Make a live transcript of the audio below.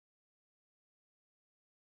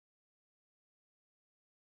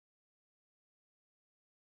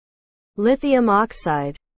lithium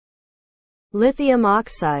oxide, lithium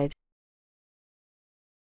oxide,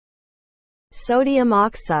 sodium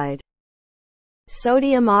oxide,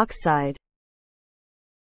 sodium oxide,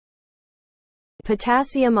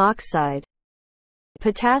 potassium oxide,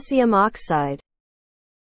 potassium oxide,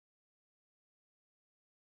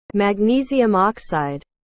 magnesium oxide,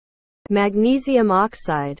 magnesium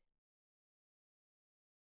oxide,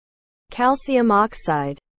 calcium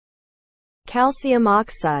oxide, calcium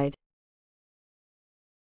oxide,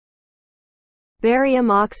 barium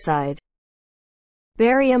oxide,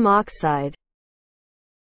 barium oxide,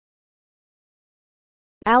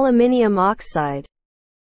 aluminium oxide,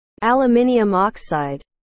 aluminium oxide,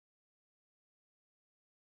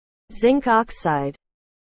 zinc oxide,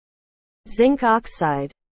 zinc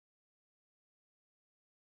oxide,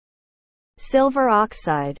 silver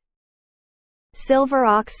oxide, silver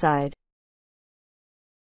oxide,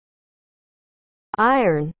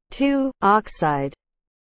 iron oxide,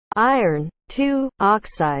 iron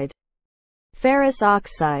oxide, ferrous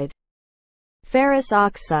oxide, ferrous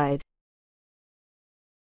oxide,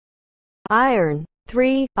 iron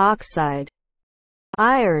oxide,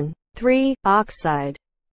 iron oxide,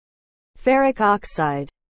 ferric oxide,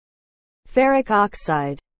 ferric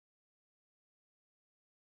oxide,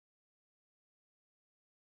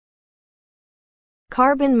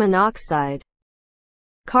 carbon monoxide,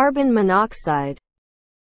 carbon monoxide,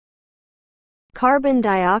 carbon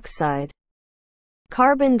dioxide,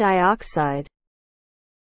 carbon dioxide,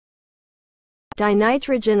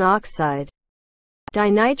 dinitrogen oxide,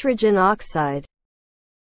 dinitrogen oxide,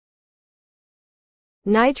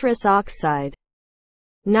 nitrous oxide,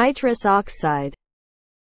 nitrous oxide,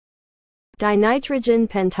 dinitrogen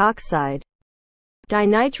pentoxide,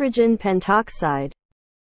 dinitrogen pentoxide,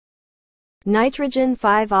 nitrogen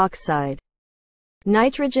 5 oxide,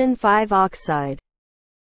 nitrogen 5 oxide,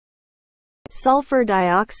 sulfur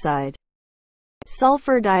dioxide,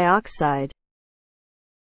 sulfur dioxide,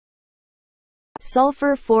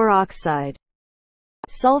 sulfur 4 oxide,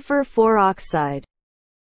 sulfur 4 oxide,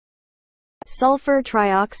 sulfur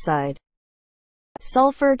trioxide,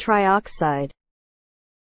 sulfur trioxide,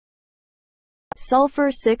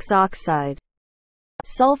 sulfur 6 oxide,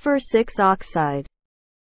 sulfur 6 oxide,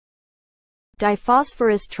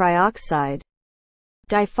 diphosphorus trioxide,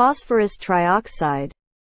 diphosphorus trioxide,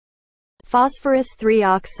 phosphorus 3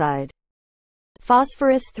 oxide,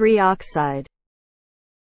 phosphorus 3 oxide,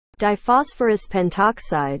 diphosphorus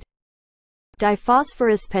pentoxide,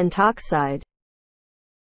 diphosphorus pentoxide,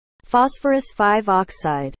 phosphorus 5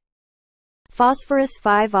 oxide, phosphorus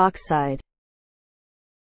 5 oxide,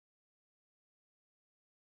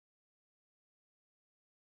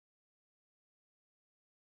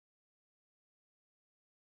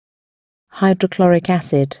 hydrochloric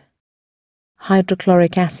acid,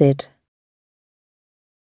 hydrochloric acid,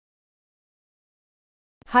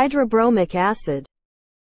 hydrobromic acid,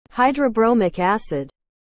 hydrobromic acid,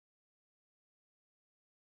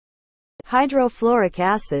 hydrofluoric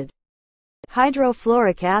acid,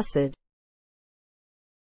 hydrofluoric acid,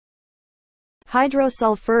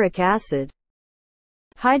 hydrosulfuric acid,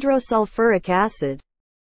 hydrosulfuric acid,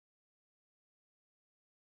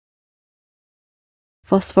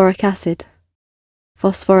 phosphoric acid,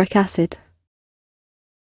 phosphoric acid,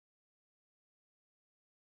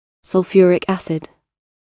 sulfuric acid,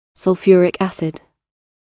 sulfuric acid,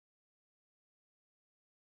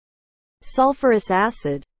 sulfurous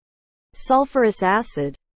acid, sulfurous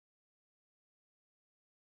acid,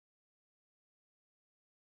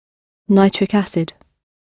 nitric acid,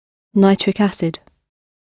 nitric acid,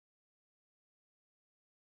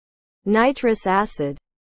 nitrous acid,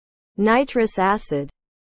 nitrous acid,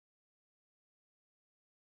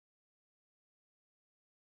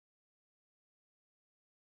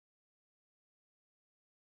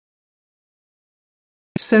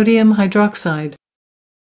 sodium hydroxide,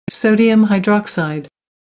 sodium hydroxide,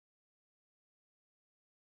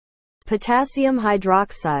 potassium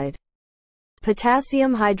hydroxide,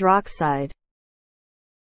 potassium hydroxide,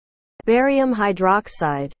 barium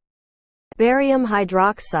hydroxide, barium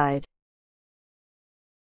hydroxide,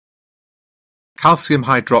 calcium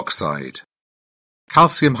hydroxide,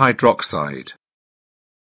 calcium hydroxide,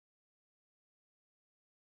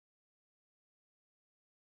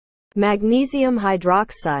 magnesium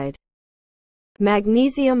hydroxide,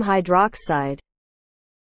 magnesium hydroxide,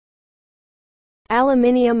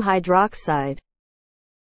 aluminium hydroxide,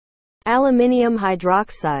 aluminium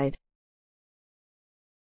hydroxide,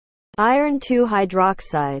 iron 2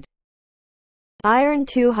 hydroxide, iron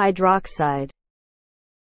 2 hydroxide,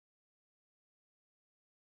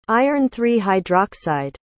 iron 3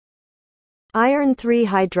 hydroxide, Iron 3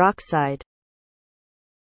 hydroxide.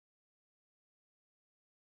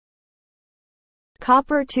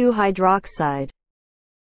 Copper 2 hydroxide.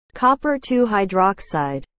 Copper 2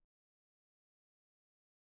 hydroxide.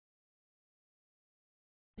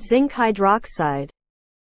 Zinc hydroxide.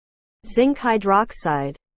 Zinc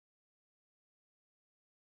hydroxide.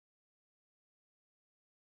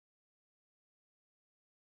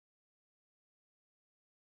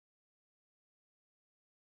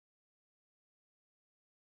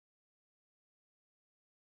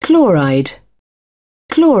 Chloride.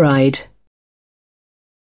 Chloride.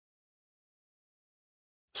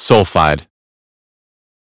 Sulfide.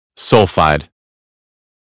 Sulfide.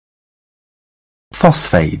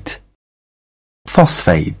 Phosphate.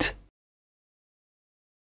 Phosphate.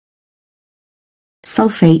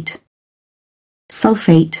 Sulfate.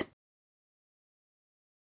 Sulfate.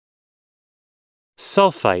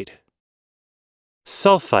 Sulfite.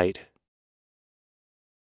 Sulfite.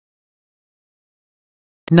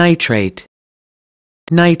 Nitrate.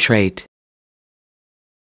 Nitrate.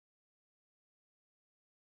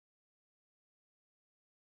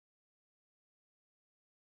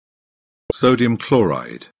 Sodium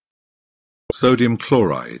chloride. Sodium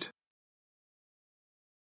chloride.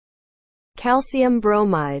 Calcium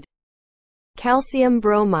bromide. Calcium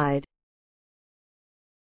bromide.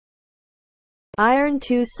 Iron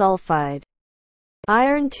 2 sulfide.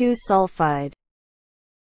 Iron 2 sulfide.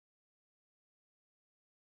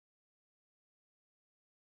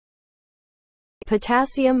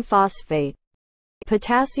 Potassium phosphate.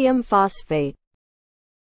 Potassium phosphate.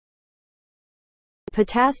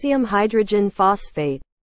 Potassium hydrogen phosphate.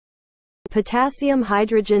 Potassium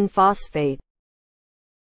hydrogen phosphate.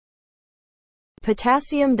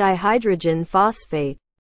 Potassium dihydrogen phosphate.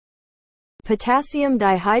 Potassium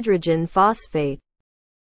dihydrogen phosphate.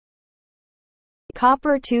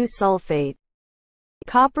 Copper 2 sulfate.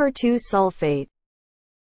 Copper 2 sulfate.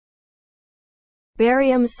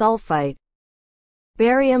 Barium sulfite.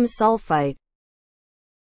 Barium sulfite.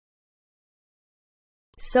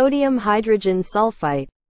 Sodium hydrogen sulfite.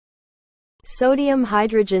 Sodium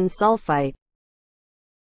hydrogen sulfite.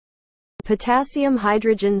 Potassium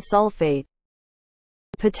hydrogen sulfate.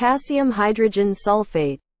 Potassium hydrogen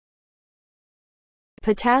sulfate.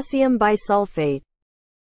 Potassium bisulfate.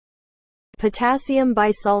 Potassium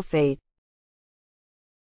bisulfate.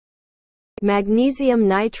 Magnesium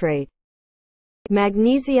nitrate.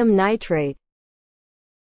 Magnesium nitrate.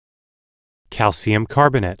 Calcium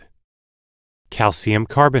carbonate. Calcium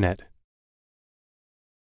carbonate.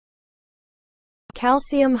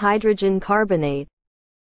 Calcium hydrogen carbonate.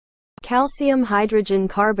 Calcium hydrogen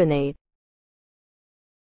carbonate.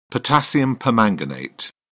 Potassium permanganate.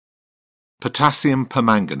 Potassium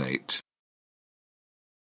permanganate.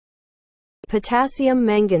 Potassium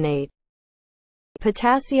manganate.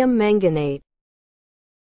 Potassium manganate.